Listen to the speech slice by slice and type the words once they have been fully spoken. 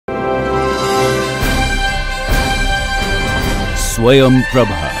Swayam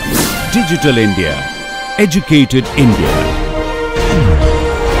Prabha. Digital India. Educated India.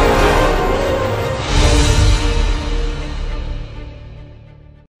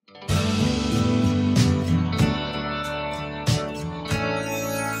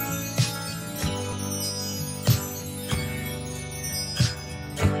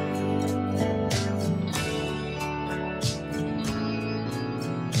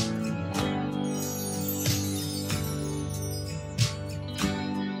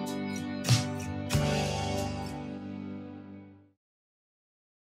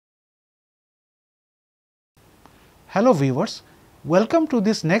 Hello viewers, welcome to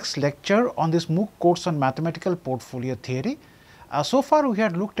this next lecture on this MOOC course on mathematical portfolio theory. So far we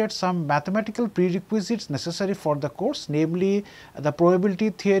had looked at some mathematical prerequisites necessary for the course, namely the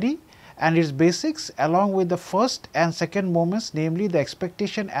probability theory and its basics, along with the first and second moments, namely the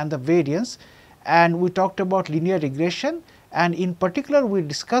expectation and the variance, and we talked about linear regression, and in particular we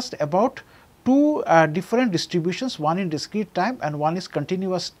discussed about two different distributions, one in discrete time and one is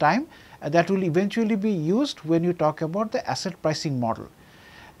continuous time, that will eventually be used when you talk about the asset pricing model.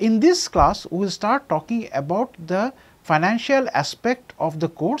 In this class, we will start talking about the financial aspect of the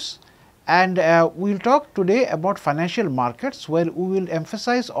course, and we will talk today about financial markets, where we will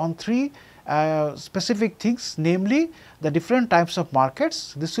emphasize on three specific things, namely the different types of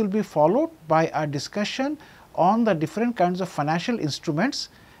markets. This will be followed by a discussion on the different kinds of financial instruments,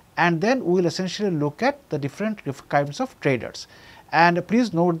 and then we will essentially look at the different kinds of traders. And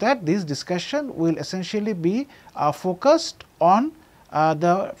please note that this discussion will essentially be focused on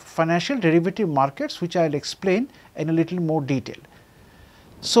the financial derivative markets, which I will explain in a little more detail.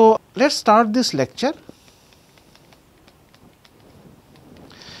 So, let us start this lecture.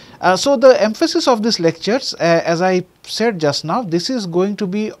 So, the emphasis of this lectures, as I said just now, this is going to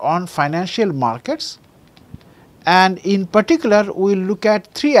be on financial markets, and in particular we will look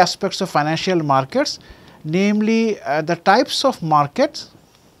at three aspects of financial markets, namely the types of markets,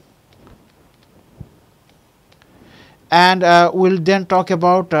 and we will then talk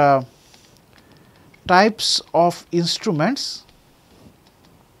about types of instruments,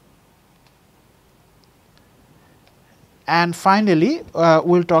 and finally we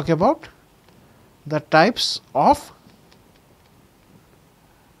will talk about the types of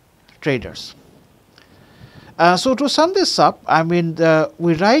traders. So, to sum this up, I mean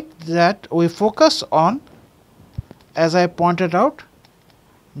we write that we focus on, as I pointed out,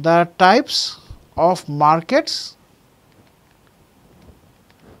 the types of markets,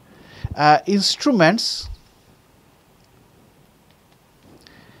 instruments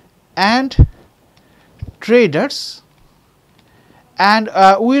and traders, and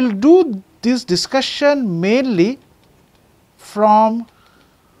we will do this discussion mainly from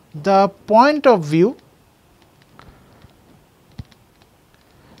the point of view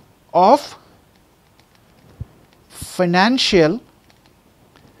of financial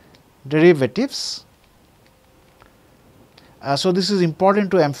derivatives. So, this is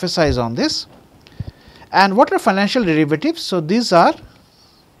important to emphasize on this. And what are financial derivatives? So, these are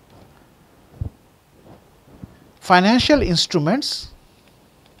financial instruments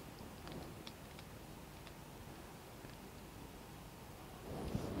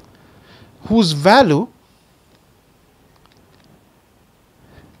whose value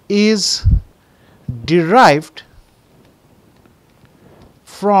is derived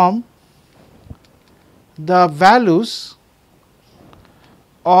from the values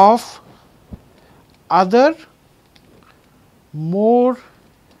of other more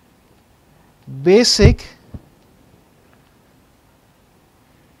basic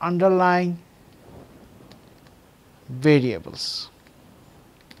underlying variables.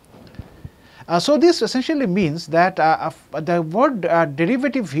 So, this essentially means that the word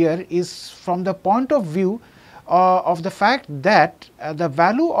derivative here is from the point of view of the fact that the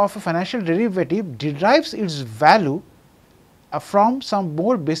value of a financial derivative derives its value from some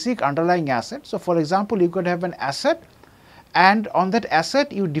more basic underlying asset. So, for example, you could have an asset, and on that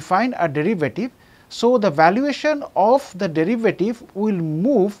asset you define a derivative. So, the valuation of the derivative will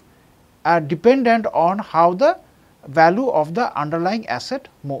move dependent on how the value of the underlying asset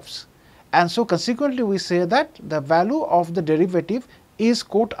moves. And so, consequently, we say that the value of the derivative is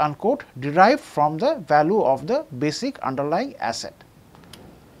quote unquote derived from the value of the basic underlying asset.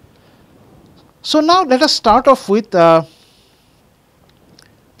 So, now let us start off with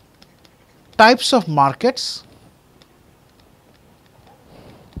types of markets.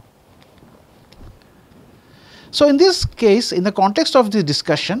 So, in this case, in the context of this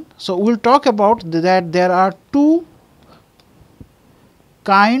discussion, so we will talk about that there are two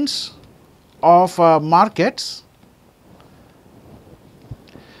kinds of markets.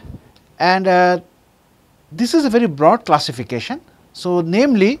 and this is a very broad classification. So,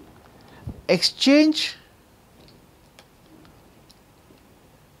 namely exchange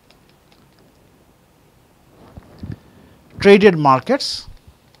traded markets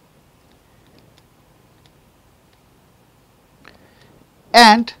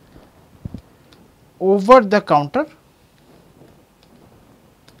and over the counter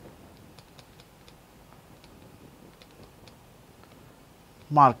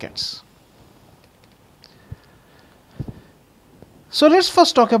markets. So, let us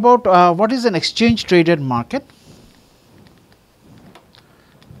first talk about what is an exchange traded market.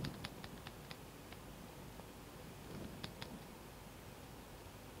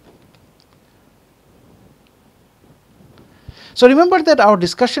 So, remember that our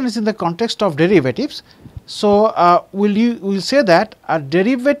discussion is in the context of derivatives. So, we will say that a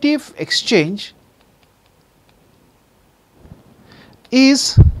derivative exchange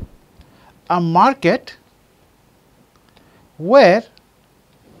is a market where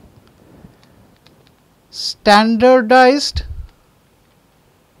standardized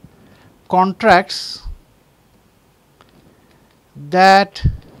contracts that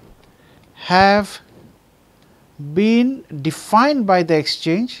have been defined by the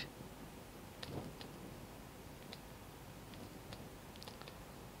exchange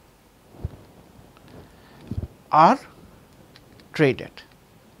are traded.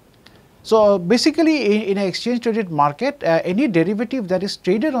 So, basically in an exchange traded market, any derivative that is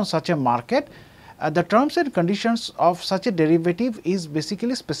traded on such a market, the terms and conditions of such a derivative is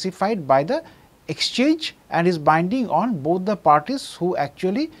basically specified by the exchange and is binding on both the parties who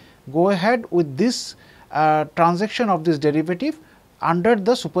actually go ahead with this transaction of this derivative under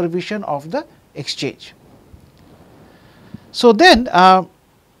the supervision of the exchange. So, then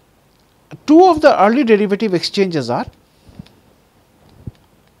two of the early derivative exchanges are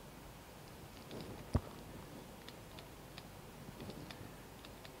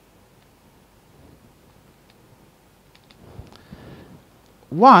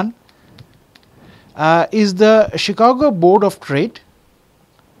one is the Chicago Board of Trade,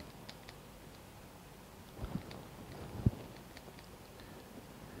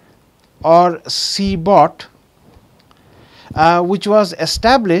 or CBOT, which was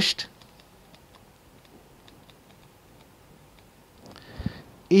established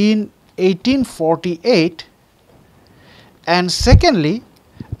in 1848, and secondly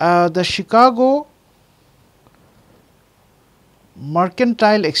the Chicago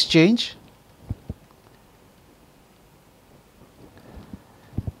Mercantile Exchange,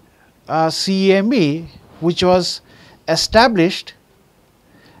 CME, which was established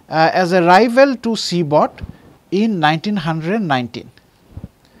as a rival to CBOT in 1919.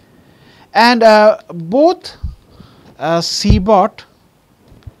 And both CBOT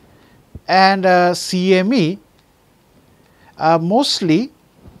and CME mostly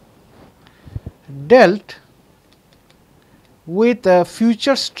dealt with a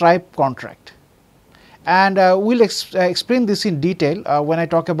future stripe contract, and we will explain this in detail when I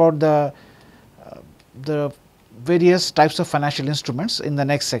talk about the various types of financial instruments in the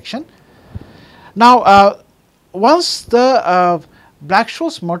next section. Now, once the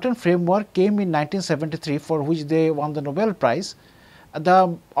Black-Scholes-Merton framework came in 1973, for which they won the Nobel Prize,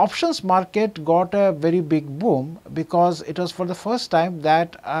 the options market got a very big boom, because it was for the first time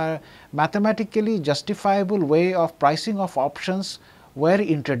that a mathematically justifiable way of pricing of options were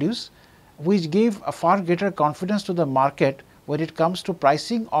introduced, which gave a far greater confidence to the market when it comes to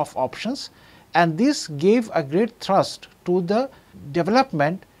pricing of options, and this gave a great thrust to the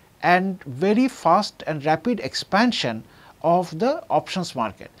development and very fast and rapid expansion of the options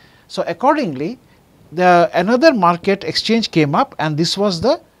market. So, accordingly, another market exchange came up, and this was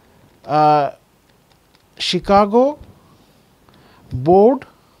the Chicago Board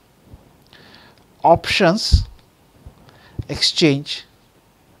Options Exchange,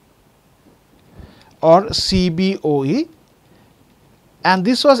 or CBOE, and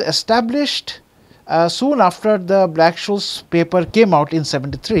this was established soon after the Black-Scholes paper came out in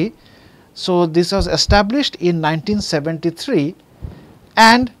 73. So, this was established in 1973,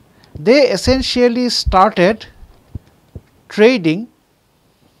 and they essentially started trading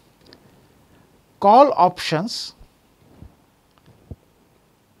call options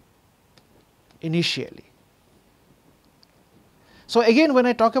initially. So, again, when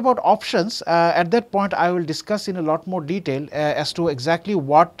I talk about options, at that point I will discuss in a lot more detail as to exactly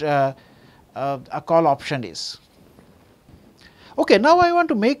what a call option is. Okay, now I want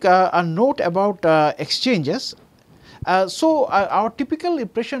to make a note about exchanges. So, our typical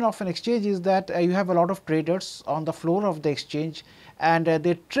impression of an exchange is that you have a lot of traders on the floor of the exchange, and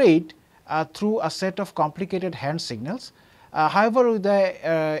they trade through a set of complicated hand signals. However, with the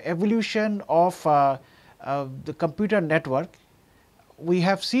evolution of the computer network, we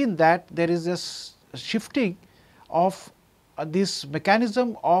have seen that there is a shifting of this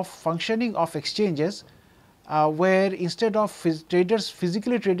mechanism of functioning of exchanges, where instead of traders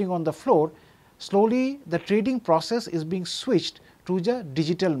physically trading on the floor, slowly the trading process is being switched to the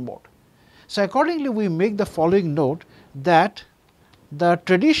digital mode. So, accordingly we make the following note that the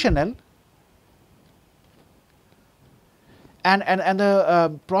traditional and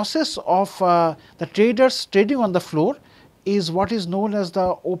the process of the traders trading on the floor is what is known as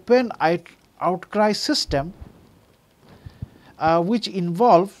the open outcry system, which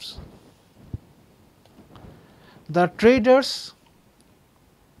involves the traders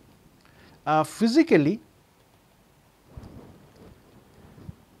physically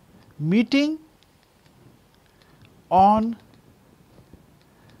meeting on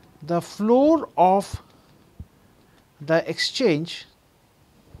the floor of the exchange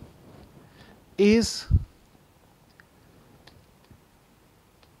is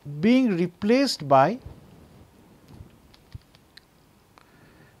being replaced by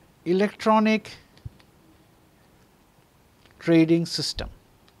electronic trading system.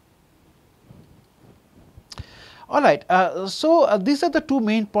 All right. So, these are the two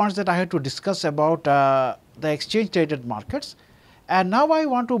main points that I had to discuss about the exchange traded markets, and now I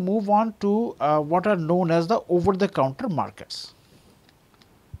want to move on to what are known as the over the counter markets.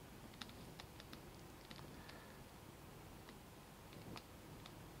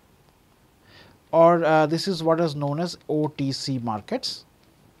 Or this is what is known as OTC markets.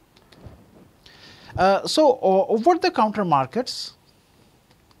 So, over the counter markets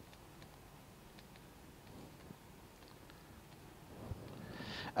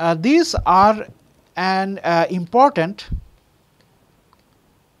these are an important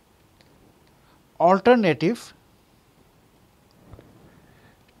alternative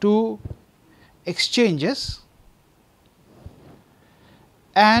to exchanges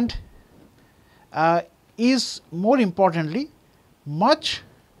and is more importantly much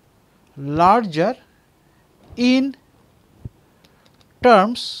larger in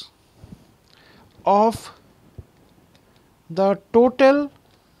terms of the total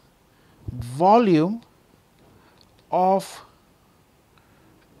volume of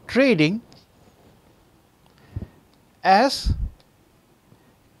trading as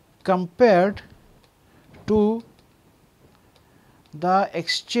compared to the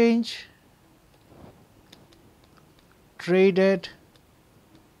exchange traded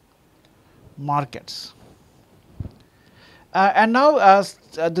markets. And now,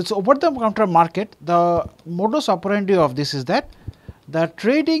 this over the counter market, the modus operandi of this is that the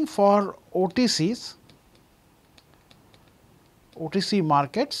trading for OTC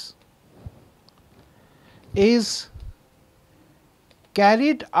markets is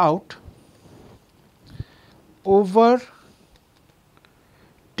carried out over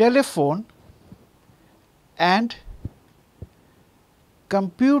telephone and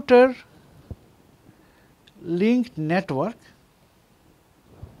computer linked network,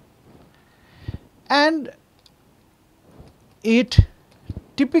 and it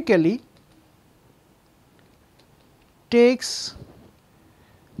typically takes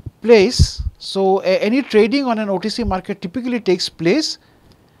place. So, any trading on an OTC market typically takes place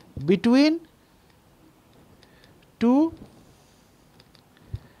between two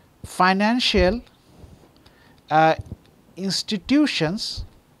financial institutions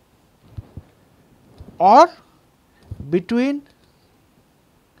or between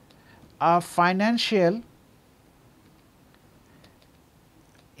a financial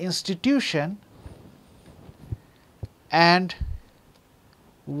institution and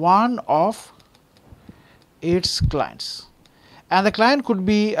one of its clients, and the client could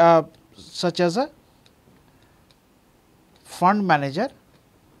be such as a fund manager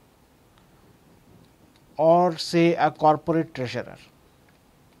or say a corporate treasurer.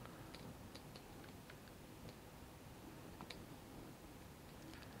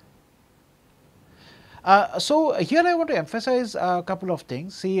 So, here I want to emphasize a couple of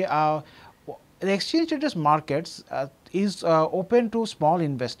things. See, the exchange traded markets is open to small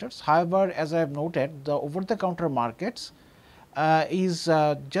investors. However, as I have noted, the over the counter markets is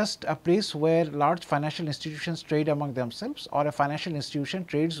just a place where large financial institutions trade among themselves, or a financial institution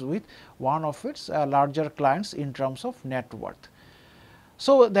trades with one of its larger clients in terms of net worth.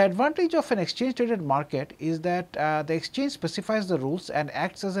 So, the advantage of an exchange traded market is that the exchange specifies the rules and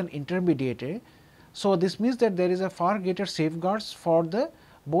acts as an intermediary. So, this means that there is a far greater safeguards for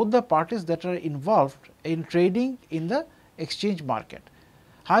both the parties that are involved in trading in the exchange market.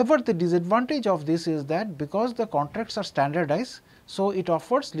 However, the disadvantage of this is that because the contracts are standardized, so it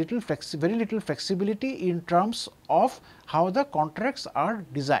offers very little flexibility in terms of how the contracts are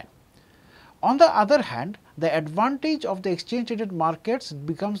designed. On the other hand, the advantage of the exchange traded markets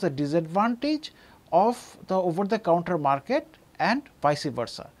becomes the disadvantage of the over the counter market and vice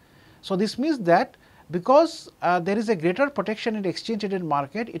versa. So, this means that because there is a greater protection in the exchange traded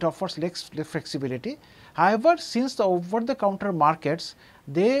market, it offers less flexibility. However, since the over the counter markets,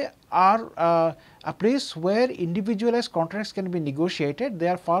 they are a place where individualized contracts can be negotiated, they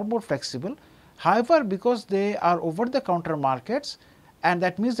are far more flexible. However, because they are over the counter markets, and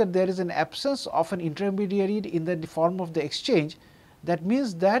that means that there is an absence of an intermediary in the form of the exchange, that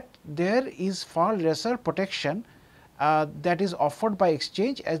means that there is far lesser protection that is offered by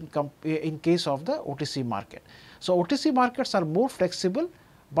exchange as in case of the OTC market. So, OTC markets are more flexible,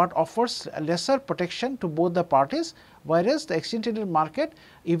 but offers lesser protection to both the parties, whereas the exchange traded market,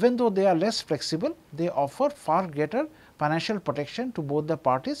 even though they are less flexible, they offer far greater financial protection to both the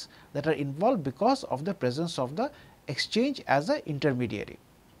parties that are involved because of the presence of the exchange as an intermediary.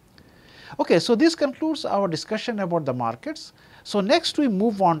 Okay, so, this concludes our discussion about the markets. So, next we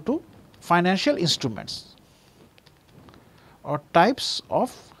move on to financial instruments or types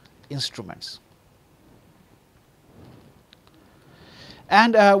of instruments,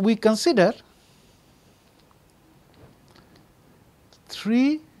 and we consider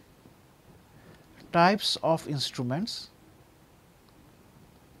three types of instruments,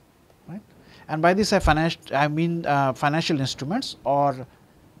 right. And by this I mean financial instruments or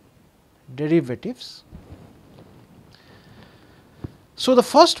derivatives. So, the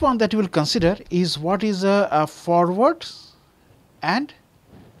first one that you will consider is what is a forwards and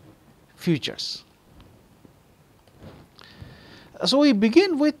futures. So, we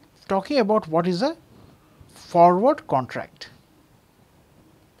begin with talking about what is a forward contract.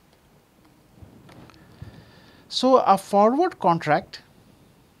 So, a forward contract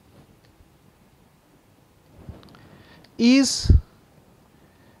is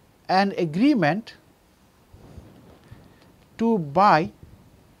an agreement to buy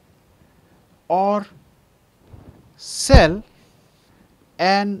or sell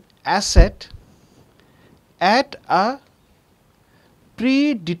an asset at a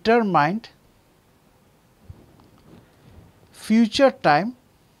predetermined future time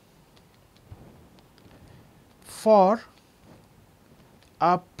for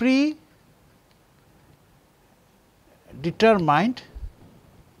a predetermined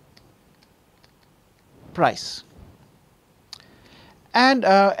price. And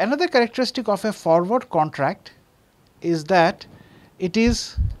another characteristic of a forward contract is that it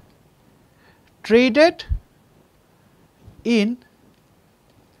is traded in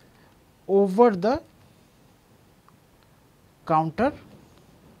over the counter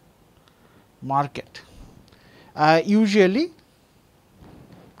market, usually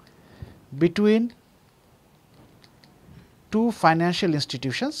between two financial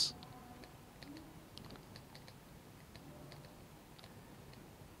institutions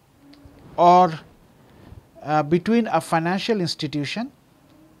or between a financial institution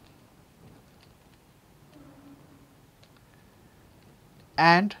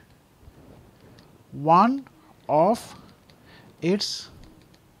and one of its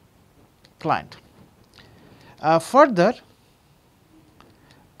client. Further,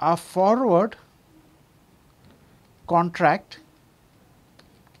 a forward contract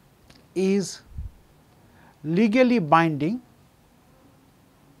is legally binding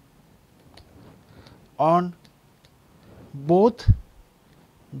on both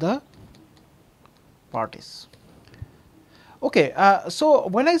the parties. Okay, so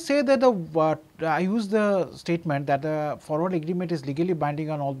when I say that I use the statement that the forward agreement is legally binding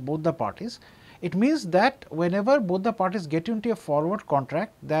on both the parties, it means that whenever both the parties get into a forward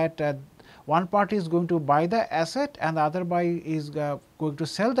contract, that one party is going to buy the asset and the other is going to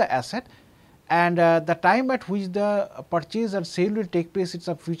sell the asset, and the time at which the purchase and sale will take place, it is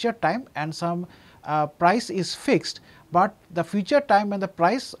a future time and some price is fixed, but the future time and the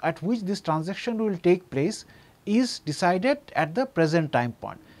price at which this transaction will take place is decided at the present time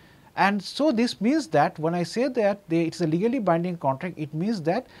point. And so, this means that when I say that it is a legally binding contract, it means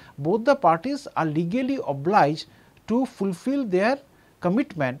that both the parties are legally obliged to fulfill their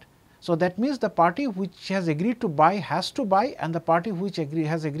commitment. So, that means the party which has agreed to buy has to buy, and the party which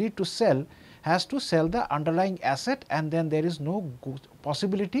has agreed to sell has to sell the underlying asset, and then there is no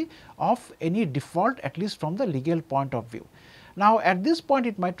possibility of any default, at least from the legal point of view. Now, at this point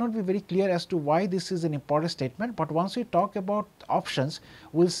it might not be very clear as to why this is an important statement, but once we talk about options,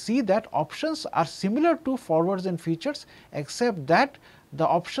 we will see that options are similar to forwards and futures, except that the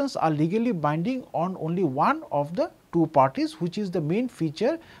options are legally binding on only one of the two parties, which is the main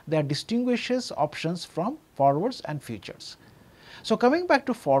feature that distinguishes options from forwards and futures. So, coming back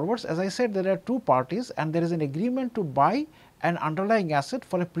to forwards, as I said, there are two parties and there is an agreement to buy an underlying asset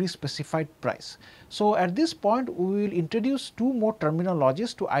for a pre-specified price. So, at this point we will introduce two more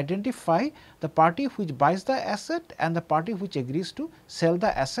terminologies to identify the party which buys the asset and the party which agrees to sell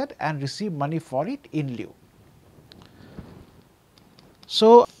the asset and receive money for it in lieu.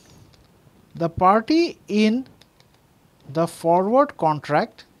 So, the party in the forward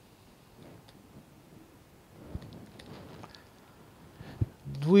contract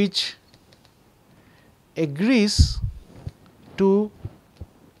which agrees to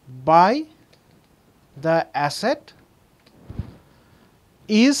buy the asset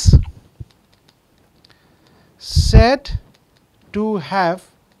is said to have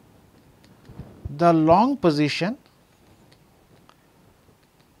the long position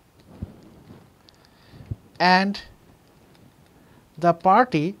and the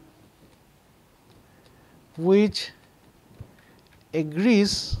party which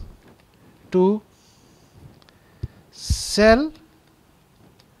agrees to sell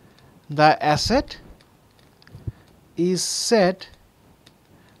the asset is said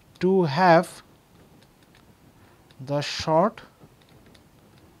to have the short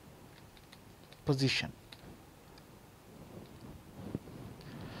position.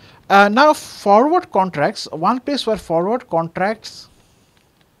 Now, forward contracts, one place where forward contracts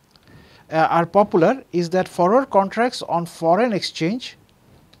are popular is that forward contracts on foreign exchange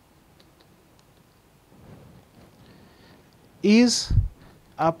is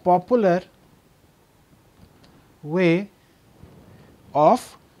a popular way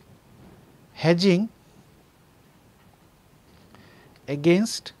of hedging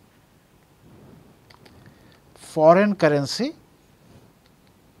against foreign currency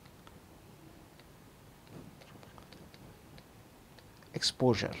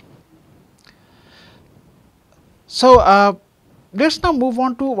exposure. So, let us now move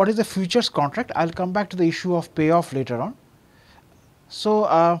on to what is the futures contract. I will come back to the issue of payoff later on.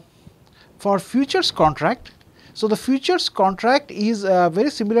 So, for futures contract, so the futures contract is very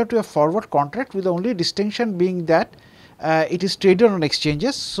similar to a forward contract, with the only distinction being that it is traded on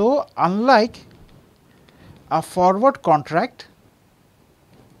exchanges. So, unlike a forward contract,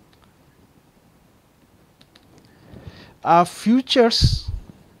 a futures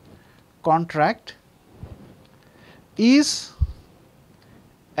contract is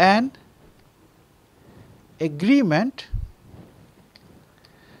an agreement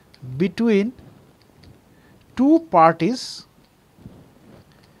between two parties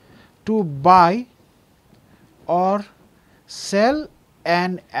to buy or sell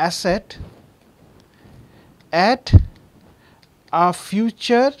an asset at a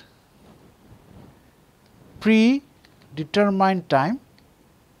future predetermined time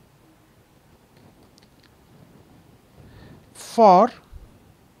for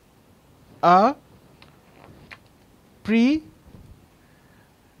a predetermined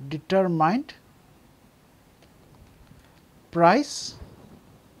price,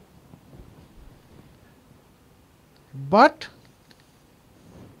 but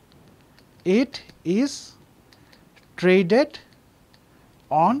it is traded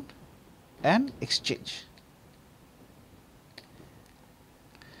on an exchange.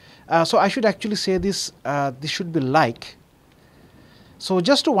 So, I should actually say this, this should be like. So,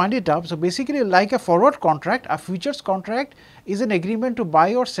 just to wind it up, so basically like a forward contract, a futures contract is an agreement to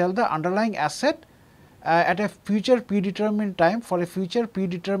buy or sell the underlying asset at a future predetermined time for a future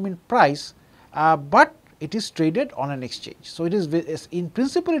predetermined price, but it is traded on an exchange. So, it is in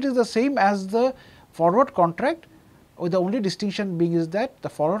principle it is the same as the forward contract, with the only distinction being is that the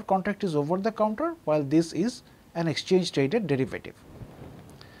forward contract is over the counter, while this is an exchange traded derivative.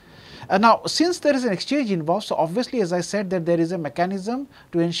 Now, since there is an exchange involved, so obviously as I said that there is a mechanism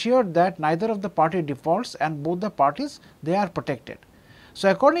to ensure that neither of the party defaults and both the parties, they are protected.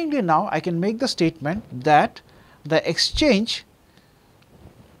 So, accordingly now I can make the statement that the exchange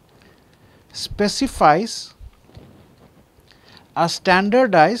specifies a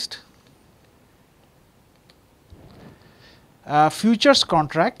standardized futures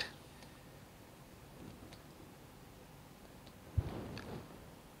contract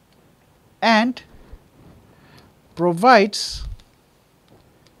and provides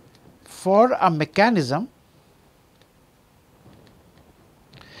for a mechanism,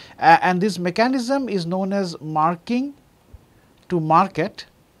 and this mechanism is known as marking to market,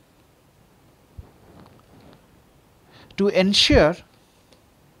 to ensure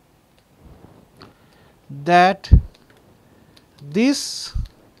that this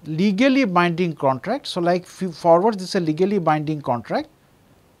legally binding contract. So, like forwards, this is a legally binding contract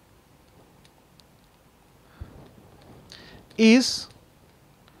is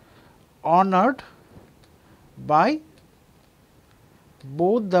honored by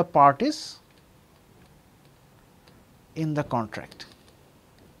both the parties in the contract.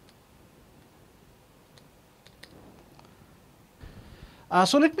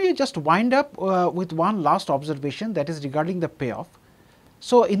 So, let me just wind up with one last observation, that is regarding the payoff.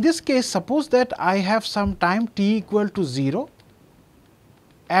 So, in this case, suppose that I have some time t equal to 0,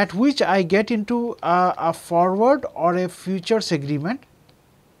 at which I get into a forward or a futures agreement,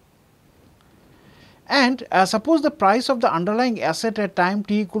 and suppose the price of the underlying asset at time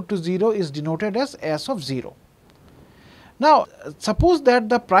t equal to 0 is denoted as S of 0. Now, suppose that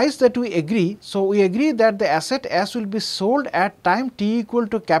the price that we agree, so we agree that the asset S will be sold at time t equal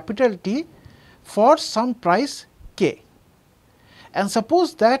to capital T for some price k, and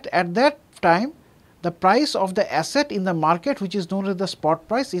suppose that at that time the price of the asset in the market, which is known as the spot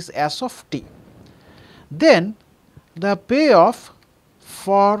price, is S of t. Then the payoff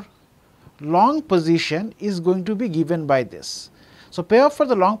for long position is going to be given by this. So, payoff for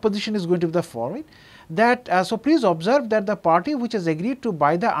the long position is going to be the following, that so please observe that the party which has agreed to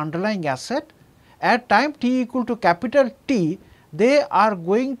buy the underlying asset at time t equal to capital T, they are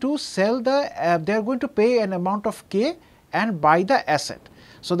going to sell the they are going to pay an amount of k and buy the asset.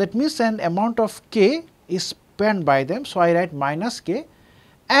 So, that means an amount of k is spent by them. So, I write minus k,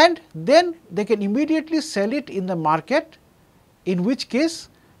 and then they can immediately sell it in the market, in which case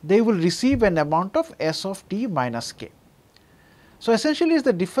they will receive an amount of S of t minus k. So, essentially is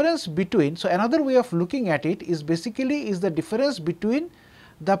the difference between, so another way of looking at it is basically is the difference between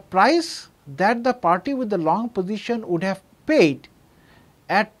the price that the party with the long position would have paid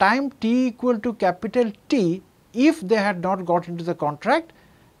at time t equal to capital T if they had not got into the contract,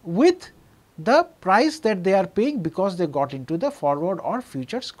 with the price that they are paying because they got into the forward or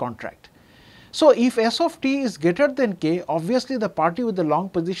futures contract. So, if S of t is greater than k, obviously the party with the long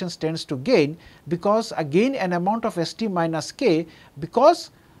position stands to gain, because again an amount of S t minus k,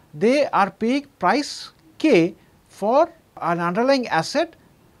 because they are paying price k for an underlying asset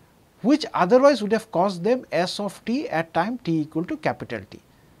which otherwise would have cost them S of t at time t equal to capital T.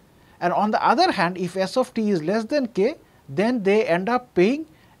 And on the other hand, if S of t is less than k, then they end up paying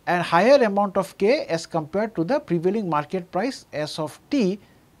a higher amount of k as compared to the prevailing market price S of t,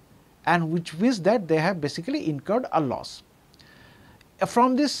 and which means that they have basically incurred a loss.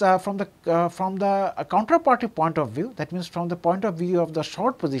 From this from the counterparty point of view, that means from the point of view of the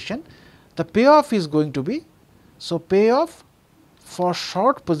short position, the payoff is going to be, so payoff for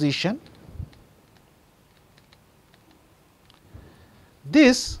short position,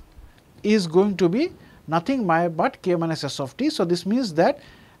 this is going to be nothing but k minus S of t. So, this means that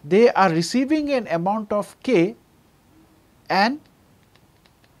they are receiving an amount of k and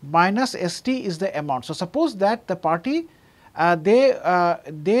minus S t is the amount. So, suppose that the party they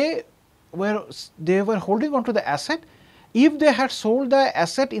were holding on to the asset. If they had sold the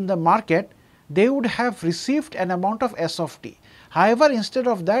asset in the market, they would have received an amount of S of t. However, instead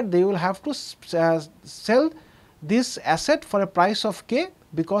of that, they will have to sell this asset for a price of k,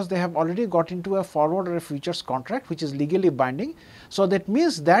 because they have already got into a forward or a futures contract which is legally binding. So, that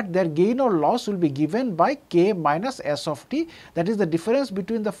means that their gain or loss will be given by k minus S of t, that is the difference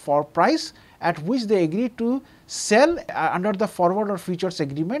between the price at which they agreed to sell under the forward or futures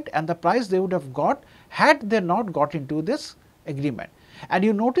agreement and the price they would have got had they not got into this agreement. And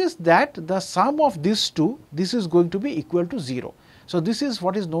you notice that the sum of these two, this is going to be equal to 0. So, this is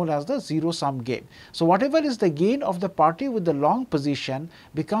what is known as the zero sum game. So, whatever is the gain of the party with the long position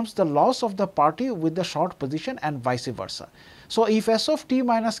becomes the loss of the party with the short position, and vice versa. So, if S of t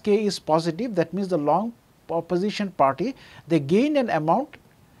minus k is positive, that means the long position party, they gain an amount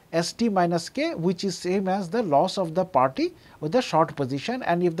S t minus k, which is same as the loss of the party with the short position,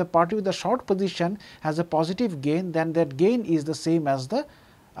 and if the party with the short position has a positive gain, then that gain is the same as the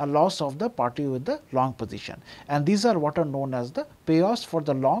loss of the party with the long position, and these are what are known as the payoffs for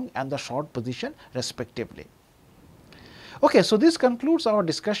the long and the short position respectively. Okay, so this concludes our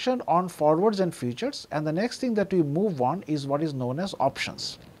discussion on forwards and futures, and the next thing that we move on is what is known as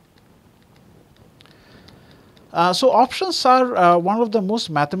options. So, options are one of the most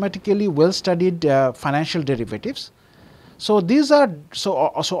mathematically well studied financial derivatives. So, these are so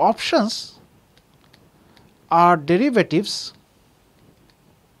options are derivatives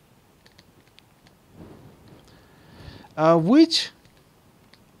which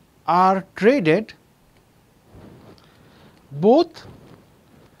are traded both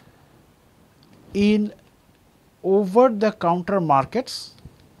in over the counter markets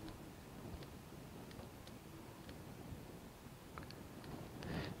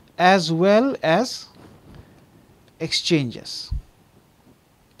as well as exchanges.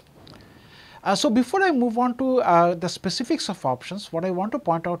 So, before I move on to the specifics of options, what I want to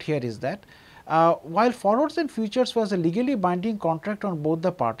point out here is that while forwards and futures was a legally binding contract on both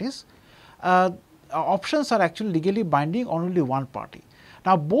the parties, options are actually legally binding on only one party.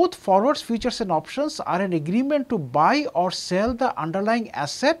 Now, both forwards, futures and options are an agreement to buy or sell the underlying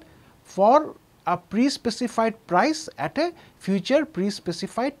asset for a pre-specified price at a future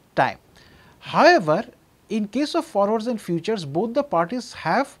pre-specified time. However, in case of forwards and futures, both the parties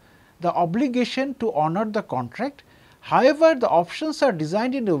have the obligation to honor the contract. However, the options are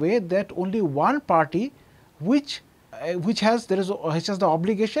designed in a way that only one party which has the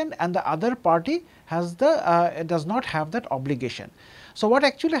obligation and the other party has the does not have that obligation. So, what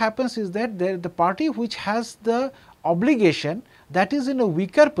actually happens is that the party which has the obligation, that is in a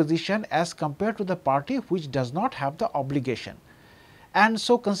weaker position as compared to the party which does not have the obligation. And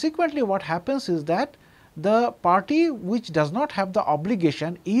so, consequently what happens is that the party which does not have the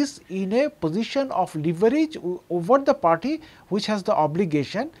obligation is in a position of leverage over the party which has the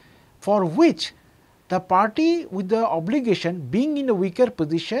obligation, for which the party with the obligation, being in a weaker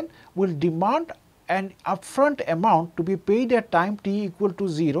position, will demand an upfront amount to be paid at time t equal to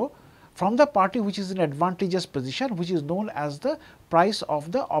 0 from the party which is in advantageous position, which is known as the price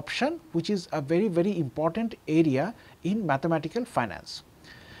of the option, which is a very important area in mathematical finance.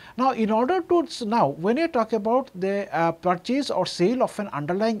 Now, in order to when you talk about the purchase or sale of an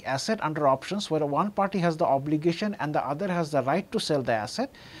underlying asset under options, where one party has the obligation and the other has the right to sell the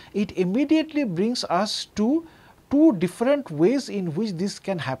asset, it immediately brings us to two different ways in which this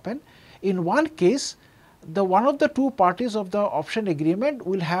can happen. In one case, one of the two parties of the option agreement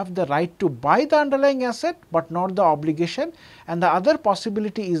will have the right to buy the underlying asset, but not the obligation, and the other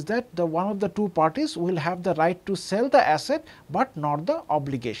possibility is that one of the two parties will have the right to sell the asset, but not the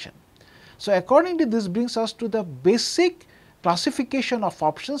obligation. So, accordingly this brings us to the basic classification of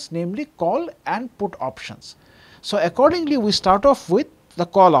options, namely call and put options. So, accordingly we start off with the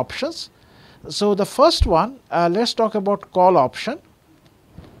call options. So, the first one, let us talk about call option.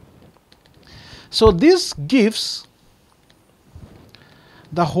 So, this gives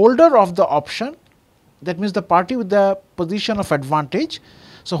the holder of the option, that means the party with the position of advantage.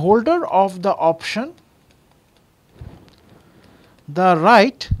 So, holder of the option the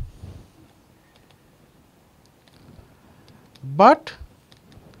right, but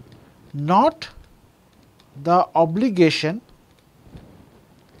not the obligation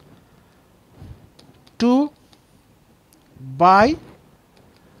to buy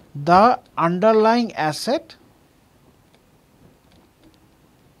the underlying asset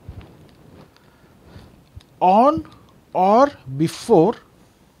on or before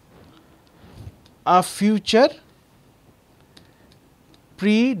a future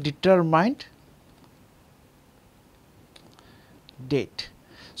predetermined date.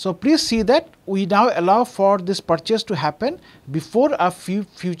 So, please see that we now allow for this purchase to happen before a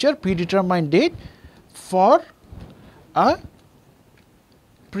future predetermined date for a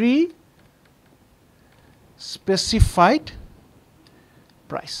pre-specified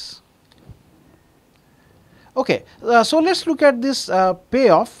price. Okay, so let us look at this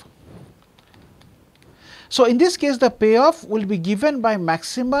payoff. So, in this case the payoff will be given by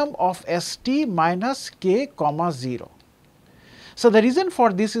maximum of St minus k comma 0. So, the reason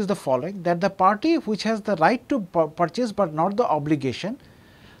for this is the following, that the party which has the right to purchase but not the obligation.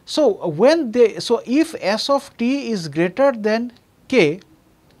 So, if S of t is greater than k,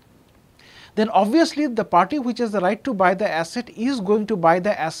 then obviously the party which has the right to buy the asset is going to buy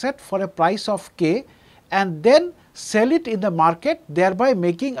the asset for a price of k and then sell it in the market, thereby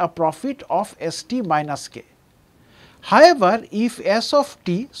making a profit of St minus k. However, if S of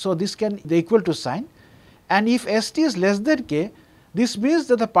t, so this can the equal to sign, and if St is less than k, this means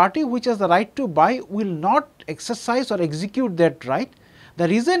that the party which has the right to buy will not exercise or execute that right. The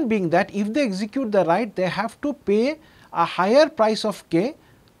reason being that if they execute the right, they have to pay a higher price of k,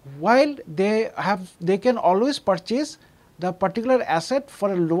 while they can always purchase the particular asset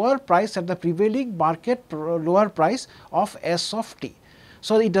for a lower price at the prevailing market lower price of S of t.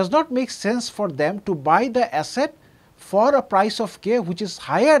 So, it does not make sense for them to buy the asset for a price of k which is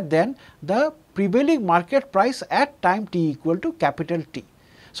higher than the prevailing market price at time t equal to capital T.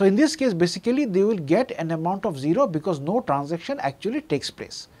 So, in this case basically they will get an amount of 0 because no transaction actually takes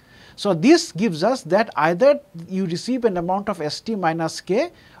place. So, this gives us that either you receive an amount of St minus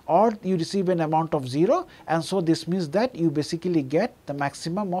k or you receive an amount of 0, and so this means that you basically get the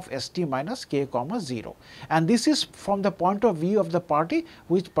maximum of ST minus k comma 0. And this is from the point of view of the party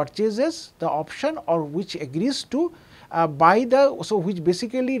which purchases the option or which agrees to buy the, so which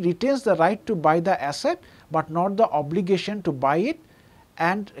basically retains the right to buy the asset, but not the obligation to buy it,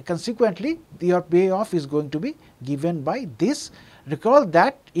 and consequently your payoff is going to be given by this. Recall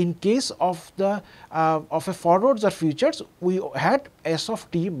that in case of the of a forwards or futures, we had S of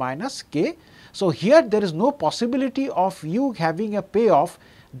t minus k. So, here there is no possibility of you having a payoff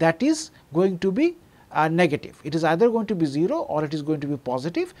that is going to be negative. It is either going to be 0 or it is going to be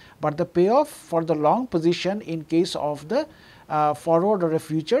positive, but the payoff for the long position in case of the forward or a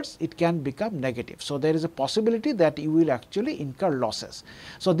futures, it can become negative. So, there is a possibility that you will actually incur losses.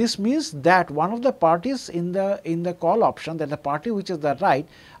 So, this means that one of the parties in the call option, that the party which is the right,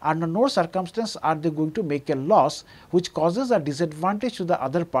 under no circumstance are they going to make a loss which causes a disadvantage to the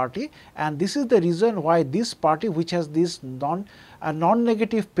other party, and this is the reason why this party which has this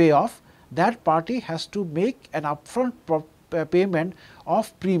non-negative payoff, that party has to make an upfront payment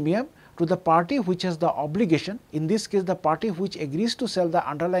of premium to the party which has the obligation, in this case the party which agrees to sell the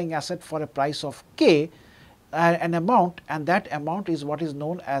underlying asset for a price of k, an amount, and that amount is what is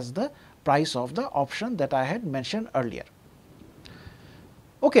known as the price of the option that I had mentioned earlier.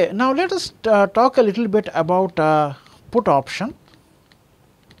 Okay, now let us talk a little bit about put option.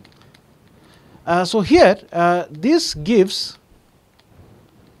 So, here this gives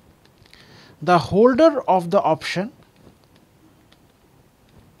the holder of the option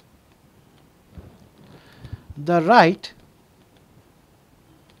the right,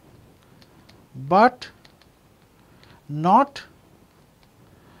 but not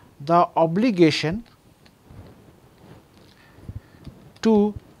the obligation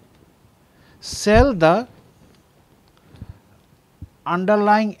to sell the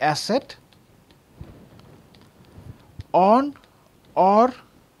underlying asset on or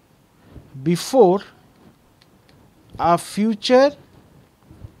before a future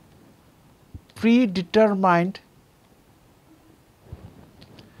predetermined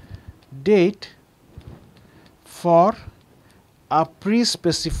date for a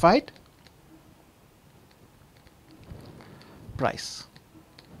pre-specified price.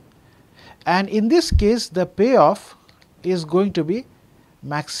 And in this case, the payoff is going to be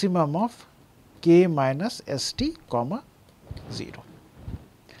maximum of k minus st comma 0.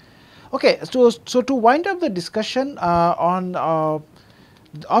 Okay, so to wind up the discussion on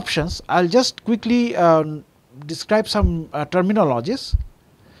the options, I will just quickly describe some terminologies.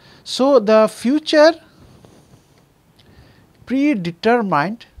 So, the future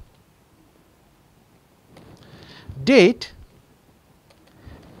predetermined date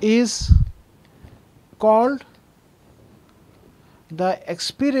is called the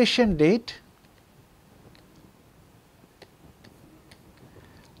expiration date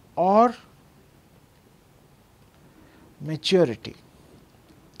or maturity,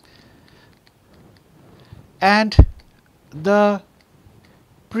 and the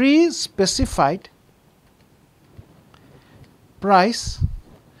pre-specified price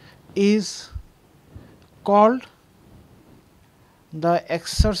is called the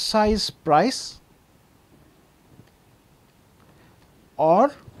exercise price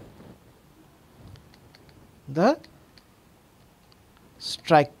or the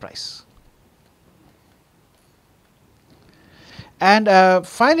strike price. And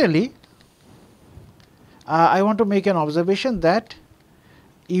finally, I want to make an observation that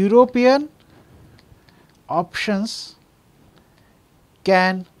European options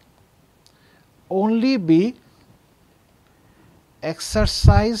can only be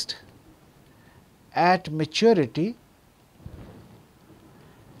exercised at maturity,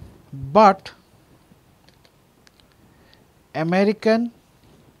 but American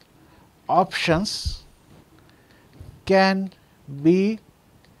options can be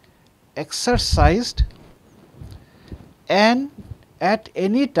exercised and at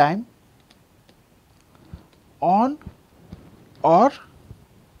any time on or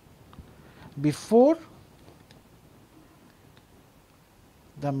before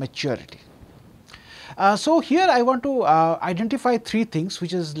the maturity. So, here I want to identify three things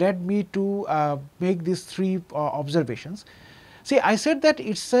which has led me to make these three observations. See, I said that it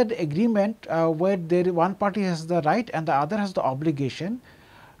is an agreement where one party has the right and the other has the obligation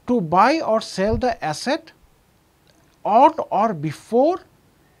to buy or sell the asset on or before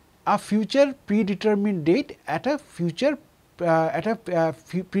a future predetermined date at a future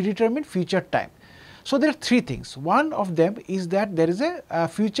predetermined future time. So, there are three things. One of them is that there is a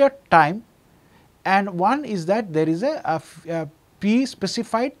future time, and one is that there is a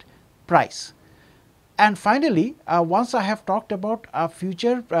pre-specified price. And finally, once I have talked about a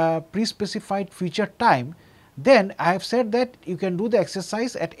future pre-specified future time, then I have said that you can do the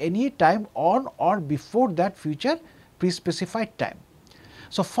exercise at any time on or before that future pre-specified time.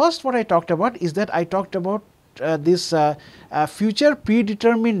 So, first what I talked about is that I talked about this future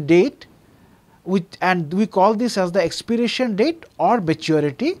predetermined date, and we call this as the expiration date or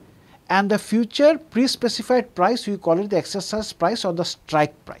maturity, and the future pre-specified price we call it the exercise price or the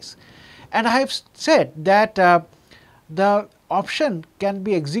strike price. And I have said that the option can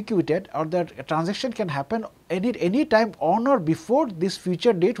be executed or the transaction can happen any time on or before this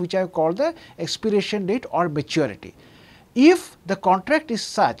future date, which I have called the expiration date or maturity. If the contract is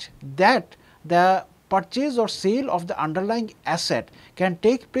such that the purchase or sale of the underlying asset can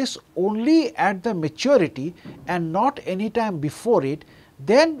take place only at the maturity and not any time before it,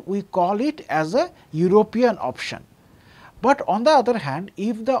 then we call it as a European option. But on the other hand,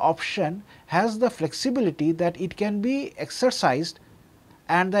 if the option has the flexibility that it can be exercised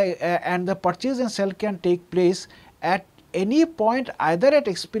and the purchase and sale can take place at any point either at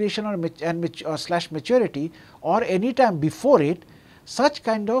expiration or slash maturity or any time before it, such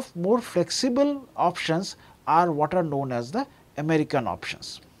kind of more flexible options are what are known as the American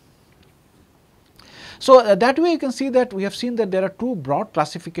options. So, that way you can see that we have seen that there are two broad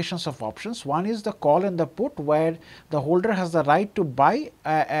classifications of options. One is the call and the put, where the holder has the right to buy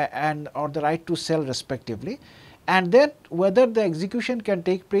and or the right to sell respectively, and then whether the execution can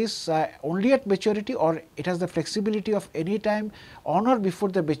take place only at maturity or it has the flexibility of any time on or before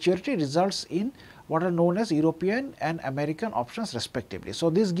the maturity results in what are known as European and American options respectively. So,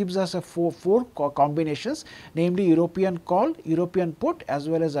 this gives us a four combinations, namely European call, European put, as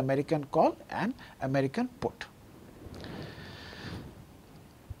well as American call and American put.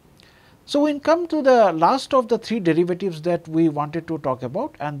 So, we come to the last of the three derivatives that we wanted to talk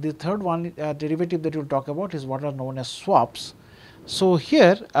about, and the third one derivative that we will talk about is what are known as swaps. So,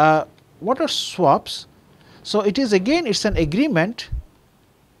 here what are swaps? So, it is again it is an agreement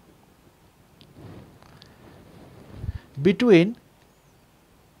between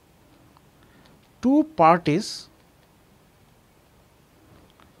two parties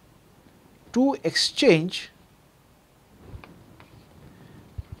to exchange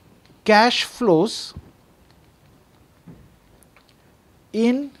cash flows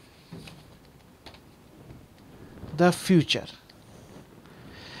in the future.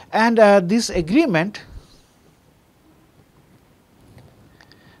 And this agreement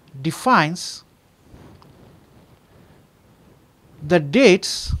defines the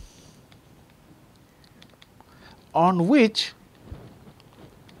dates on which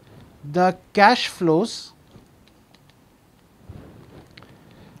the cash flows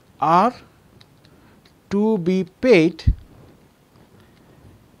are to be paid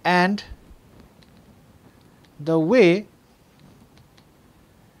and the way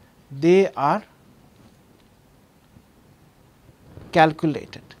they are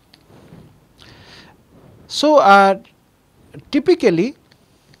calculated. So, typically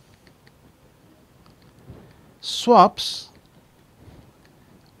swaps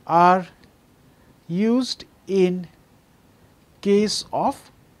are used in case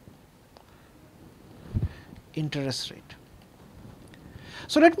of interest rate.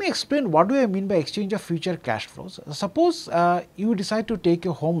 So, let me explain what do I mean by exchange of future cash flows. Suppose you decide to take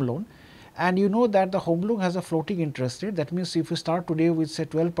a home loan and you know that the home loan has a floating interest rate. That means, if you start today with say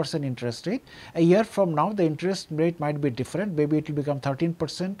 12% interest rate, a year from now the interest rate might be different, maybe it will become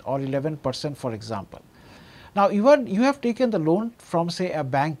 13% or 11% for example. Now, you have taken the loan from say a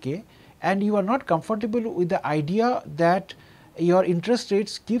bank A and you are not comfortable with the idea that your interest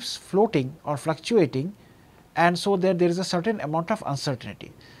rates keeps floating or fluctuating, and so there is a certain amount of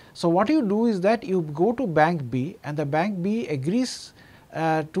uncertainty. So, what you do is that you go to bank B and the bank B agrees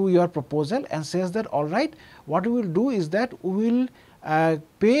to your proposal and says that all right, what we will do is that we will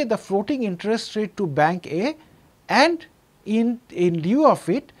pay the floating interest rate to bank A, and in lieu of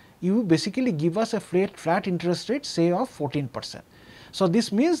it you basically give us a flat interest rate say of 14%. So,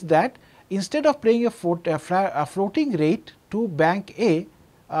 this means that instead of paying a floating rate to bank A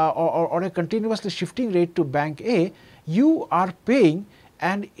or a continuously shifting rate to bank A, you are paying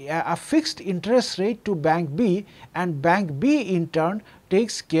a fixed interest rate to bank B, and bank B in turn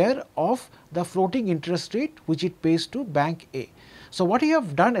takes care of the floating interest rate which it pays to bank A. So, what you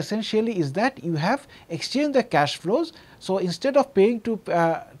have done essentially is that you have exchanged the cash flows. So, instead of paying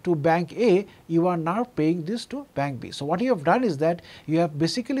to bank A, you are now paying this to bank B. So, what you have done is that you have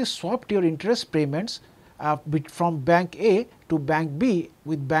basically swapped your interest payments from bank A to bank B,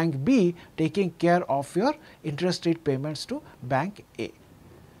 with bank B taking care of your interest rate payments to bank A.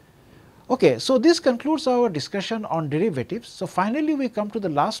 Okay, so this concludes our discussion on derivatives. So finally, we come to the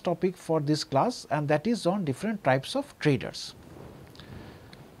last topic for this class, and that is on different types of traders.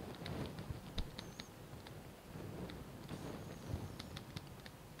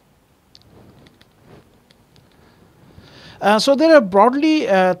 So there are broadly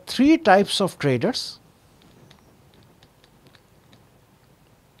three types of traders.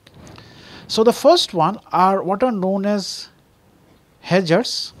 So the first one are what are known as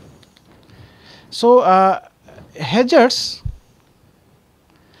hedgers. So hedgers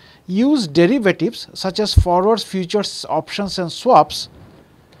use derivatives such as forwards, futures, options and swaps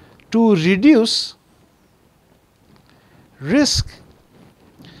to reduce risk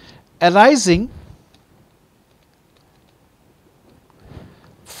arising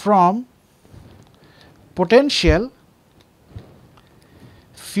from potential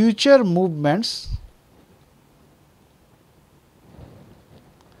future movements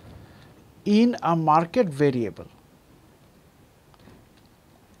in a market variable.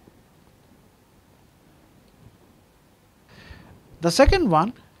 The second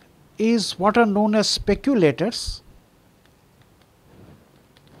one is what are known as speculators.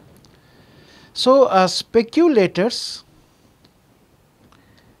 So speculators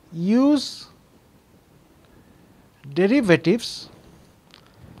use derivatives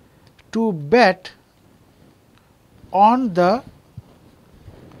to bet on the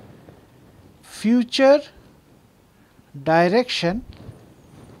future direction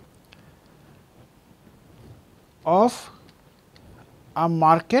of a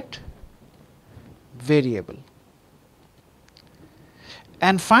market variable.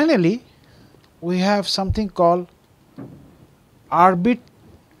 And finally, we have something called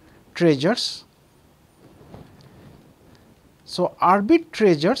arbitrageurs. So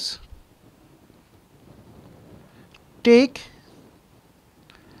arbitrageurs take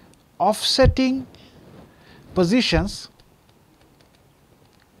offsetting positions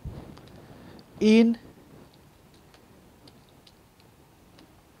in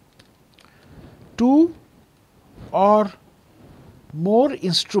two or more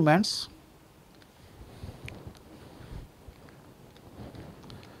instruments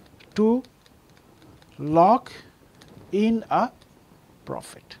to lock in a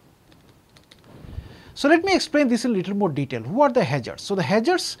profit. So let me explain this in a little more detail. Who are the hedgers? So the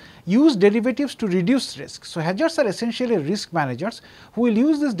hedgers use derivatives to reduce risk. So hedgers are essentially risk managers who will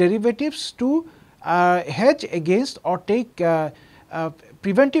use these derivatives to hedge against or take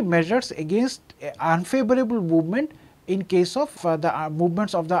preventive measures against unfavorable movement in case of the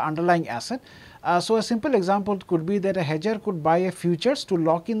movements of the underlying asset. So a simple example could be that a hedger could buy a futures to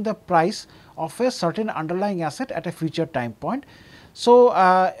lock in the price of a certain underlying asset at a future time point. So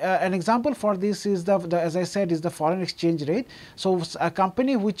an example for this is as I said, is the foreign exchange rate. So a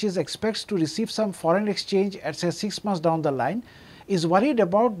company which expects to receive some foreign exchange at say 6 months down the line is worried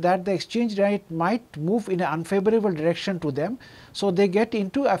about that the exchange rate might move in an unfavorable direction to them. So they get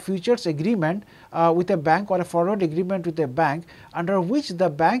into a futures agreement with a bank or a forward agreement with a bank, under which the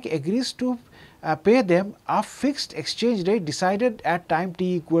bank agrees to pay them a fixed exchange rate decided at time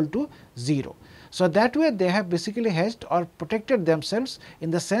t equal to 0. So that way they have basically hedged or protected themselves in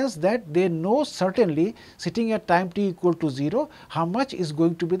the sense that they know certainly sitting at time t equal to 0 how much is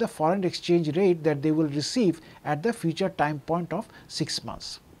going to be the foreign exchange rate that they will receive at the future time point of 6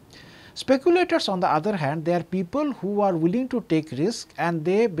 months. Speculators on the other hand, they are people who are willing to take risk, and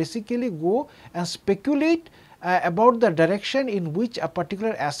they basically go and speculate about the direction in which a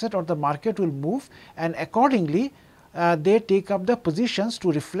particular asset or the market will move, and accordingly they take up the positions to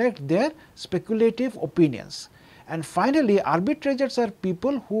reflect their speculative opinions. And finally, arbitrageurs are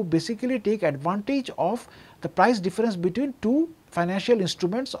people who basically take advantage of the price difference between two financial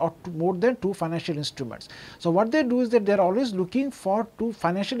instruments or more than two financial instruments. So what they do is that they are always looking for two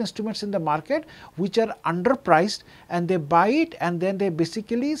financial instruments in the market which are underpriced, and they buy it and then they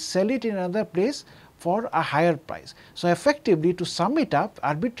basically sell it in another place for a higher price. So effectively, to sum it up,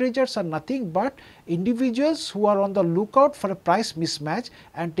 arbitrageurs are nothing but individuals who are on the lookout for a price mismatch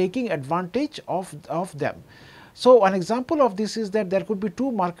and taking advantage of them. So an example of this is that there could be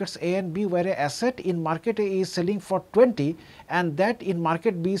two markets A and B, where an asset in market A is selling for 20 and that in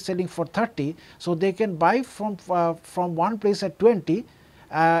market B is selling for 30. So they can buy from one place at 20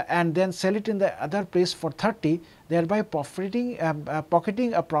 and then sell it in the other place for 30, thereby pocketing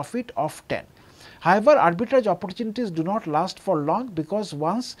a profit of 10. However, arbitrage opportunities do not last for long, because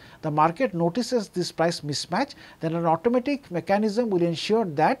once the market notices this price mismatch, then an automatic mechanism will ensure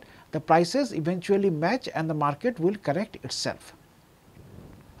that the prices eventually match and the market will correct itself.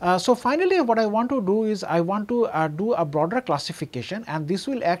 So, finally, what I want to do is I want to do a broader classification, and this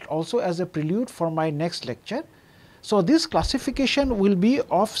will act also as a prelude for my next lecture. So, this classification will be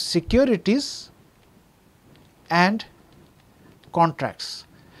of securities and contracts.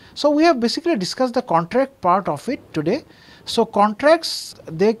 So, we have basically discussed the contract part of it today. So, contracts,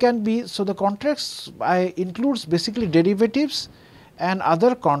 they can be, so the contracts includes basically derivatives and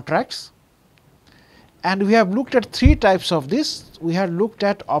other contracts, and we have looked at three types of this. We have looked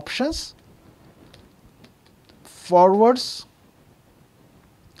at options, forwards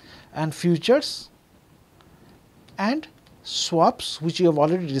and futures, and swaps, which we have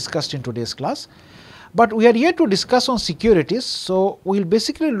already discussed in today's class. But we are here to discuss on securities. So, we will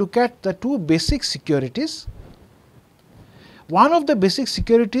basically look at the two basic securities. One of the basic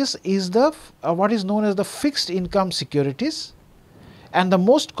securities is the what is known as the fixed income securities, and the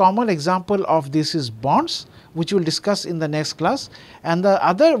most common example of this is bonds, which we will discuss in the next class, and the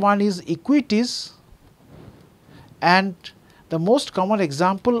other one is equities, and the most common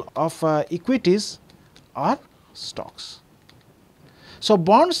example of equities are stocks. So,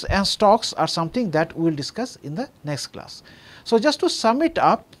 bonds and stocks are something that we will discuss in the next class. So, just to sum it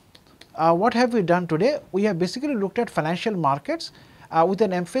up, what have we done today? We have basically looked at financial markets with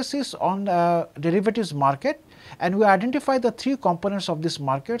an emphasis on derivatives market, and we identify the three components of these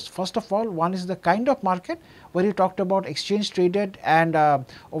markets. First of all, one is the kind of market, where we talked about exchange traded and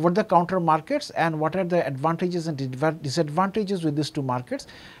over the counter markets and what are the advantages and disadvantages with these two markets.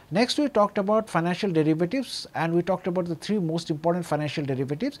 Next, we talked about financial derivatives, and we talked about the three most important financial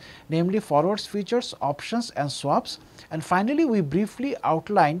derivatives, namely forwards, futures, options and swaps. And finally, we briefly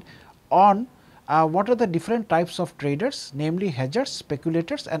outlined on what are the different types of traders, namely hedgers,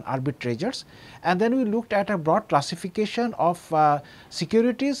 speculators and arbitrageurs. And then we looked at a broad classification of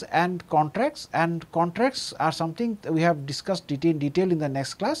securities and contracts are something that we have discussed in detail in the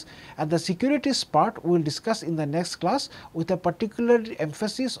next class, and the securities part we will discuss in the next class with a particular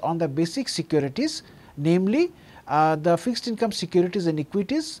emphasis on the basic securities, namely the fixed income securities and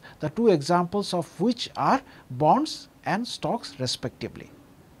equities, the two examples of which are bonds and stocks respectively.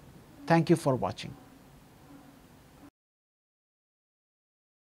 Thank you for watching.